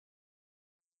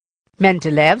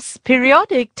Mendeleev's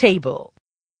periodic table.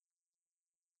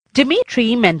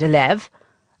 Dmitri Mendeleev,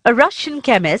 a Russian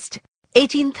chemist,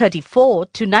 1834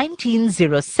 to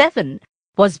 1907,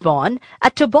 was born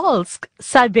at Tobolsk,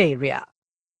 Siberia.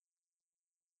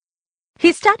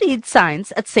 He studied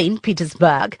science at St.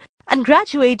 Petersburg and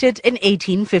graduated in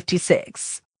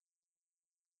 1856.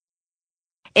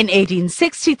 In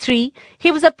 1863,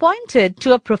 he was appointed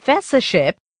to a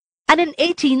professorship, and in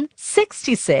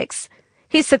 1866,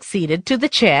 he succeeded to the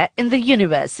chair in the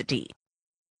university.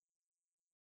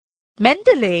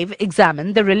 Mendeleev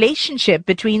examined the relationship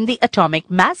between the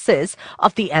atomic masses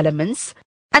of the elements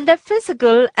and their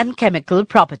physical and chemical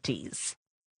properties.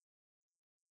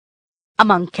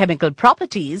 Among chemical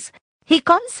properties, he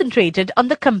concentrated on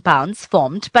the compounds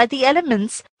formed by the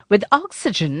elements with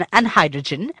oxygen and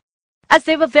hydrogen, as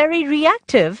they were very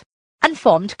reactive and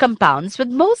formed compounds with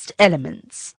most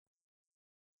elements.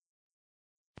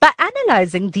 By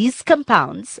analyzing these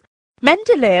compounds,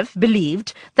 Mendeleev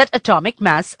believed that atomic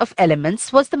mass of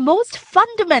elements was the most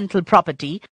fundamental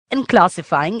property in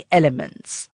classifying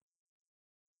elements.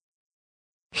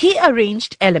 He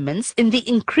arranged elements in the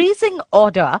increasing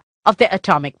order of their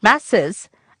atomic masses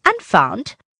and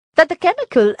found that the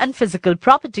chemical and physical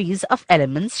properties of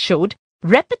elements showed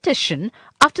repetition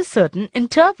after certain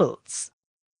intervals.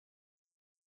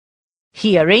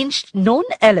 He arranged known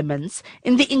elements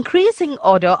in the increasing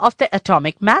order of their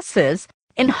atomic masses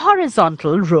in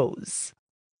horizontal rows.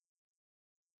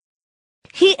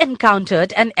 He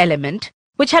encountered an element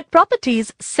which had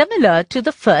properties similar to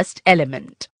the first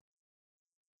element.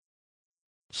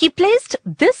 He placed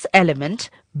this element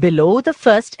below the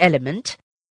first element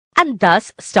and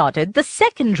thus started the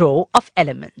second row of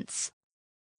elements.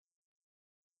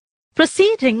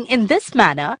 Proceeding in this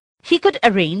manner, he could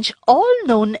arrange all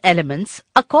known elements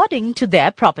according to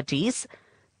their properties,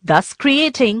 thus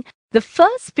creating the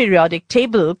first periodic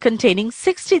table containing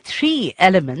 63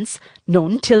 elements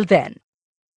known till then.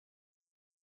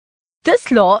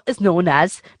 This law is known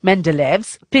as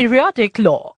Mendeleev's periodic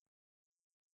law.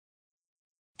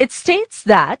 It states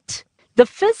that the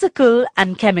physical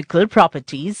and chemical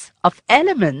properties of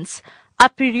elements are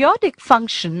periodic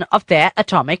function of their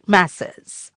atomic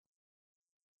masses.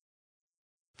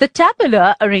 The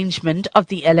tabular arrangement of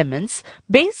the elements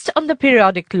based on the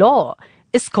periodic law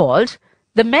is called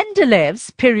the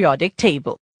Mendeleev's periodic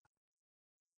table.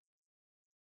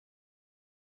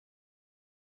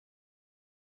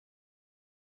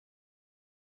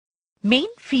 Main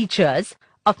features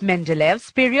of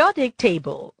Mendeleev's periodic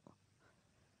table.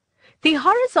 The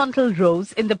horizontal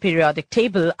rows in the periodic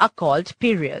table are called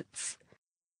periods.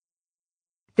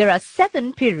 There are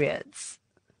 7 periods.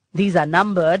 These are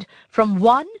numbered from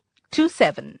 1 to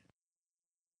 7.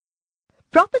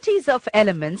 Properties of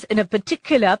elements in a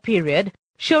particular period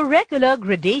show regular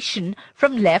gradation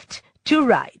from left to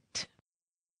right.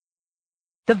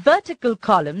 The vertical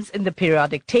columns in the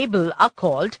periodic table are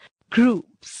called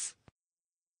groups.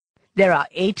 There are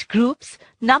 8 groups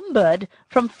numbered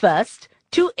from 1st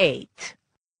to 8th.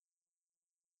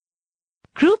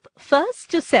 Group 1st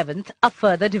to 7th are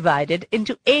further divided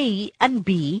into A and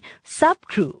B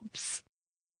subgroups.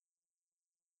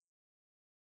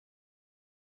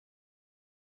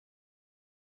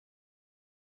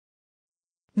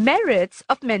 Merits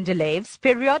of Mendeleev's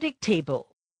periodic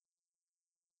table.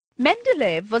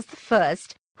 Mendeleev was the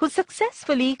first who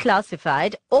successfully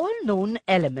classified all known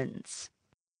elements.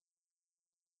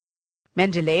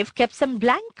 Mendeleev kept some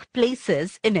blank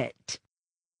places in it.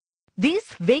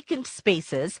 These vacant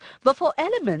spaces were for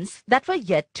elements that were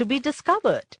yet to be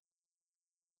discovered.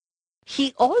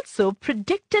 He also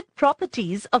predicted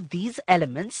properties of these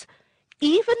elements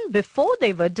even before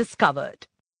they were discovered.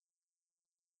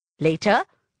 Later,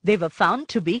 they were found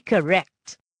to be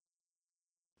correct.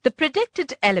 The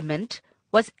predicted element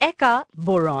was Eka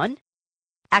boron.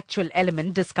 Actual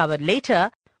element discovered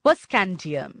later was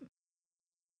scandium.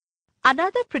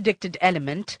 Another predicted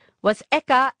element was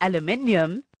Eka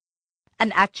Aluminium.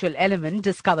 An actual element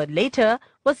discovered later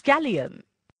was gallium.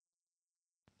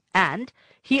 And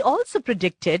he also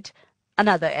predicted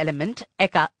another element,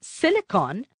 Eka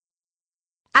silicon.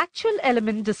 Actual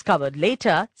element discovered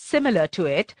later, similar to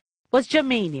it, was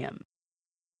germanium.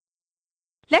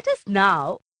 Let us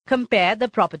now compare the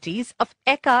properties of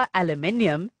Eka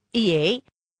Aluminium, Ea,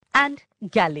 and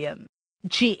gallium,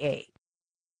 Ga.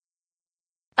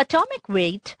 Atomic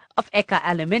weight of Eka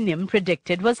Aluminium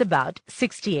predicted was about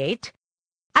 68,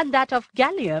 and that of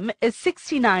gallium is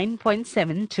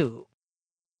 69.72.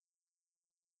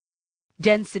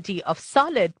 Density of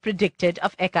solid predicted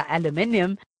of Eka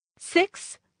Aluminium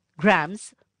 6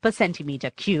 grams per centimeter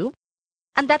cube,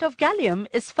 and that of gallium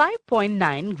is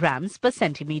 5.9 grams per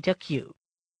centimeter cube.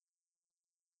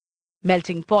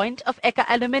 Melting point of Eka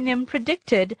Aluminium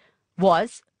predicted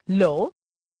was low,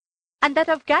 and that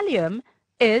of gallium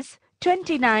is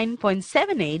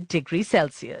 29.78 degrees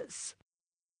Celsius.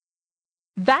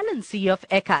 Valency of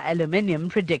Eka Aluminium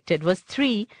predicted was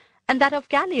 3, and that of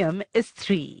gallium is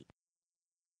 3.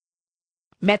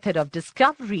 Method of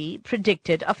discovery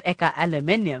predicted of Eka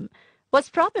Aluminium was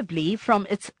probably from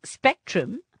its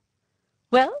spectrum.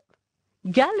 Well,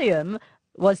 gallium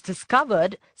was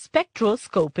discovered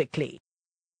spectroscopically.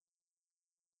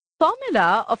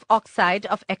 Formula of oxide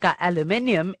of Eka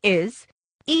Aluminium is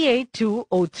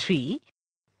EA2O3,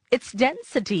 its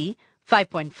density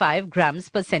 5.5 grams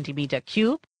per centimeter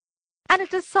cube, and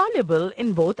it is soluble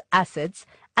in both acids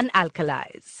and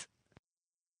alkalis.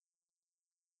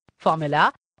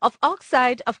 Formula of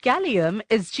oxide of gallium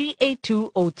is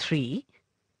Ga2O3,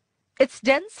 its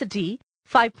density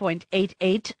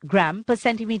 5.88 gram per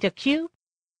centimeter cube,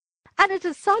 and it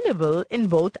is soluble in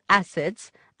both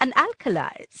acids and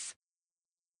alkalis.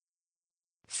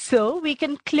 So we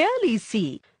can clearly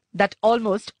see that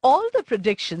almost all the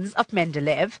predictions of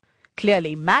Mendeleev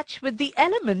clearly match with the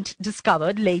element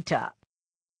discovered later.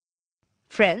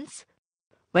 Friends,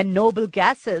 when noble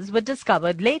gases were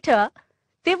discovered later,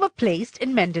 they were placed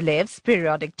in Mendeleev's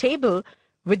periodic table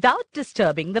without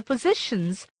disturbing the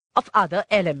positions of other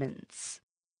elements.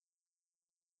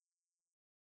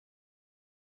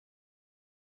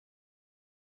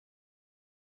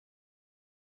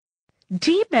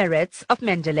 Demerits of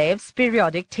Mendeleev's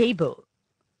periodic table.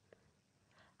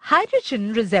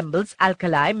 Hydrogen resembles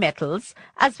alkali metals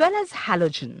as well as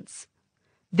halogens.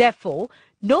 Therefore,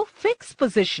 no fixed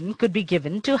position could be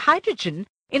given to hydrogen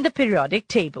in the periodic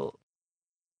table.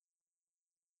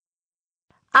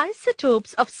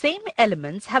 Isotopes of same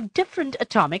elements have different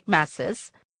atomic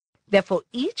masses. Therefore,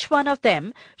 each one of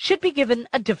them should be given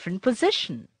a different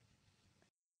position.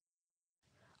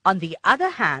 On the other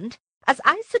hand, as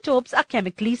isotopes are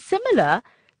chemically similar,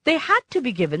 they had to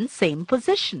be given same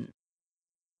position.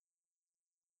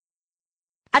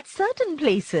 At certain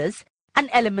places, an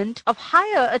element of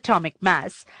higher atomic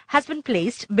mass has been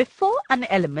placed before an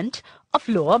element of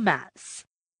lower mass.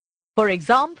 For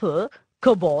example,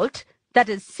 cobalt, that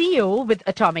is Co with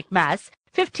atomic mass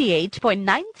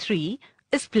 58.93,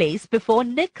 is placed before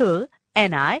nickel,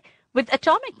 Ni, with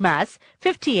atomic mass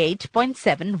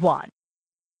 58.71.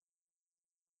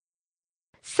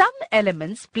 Some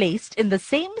elements placed in the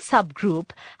same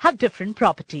subgroup have different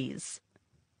properties.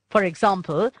 For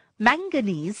example,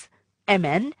 manganese,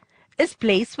 Mn, is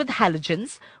placed with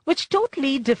halogens which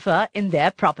totally differ in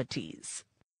their properties.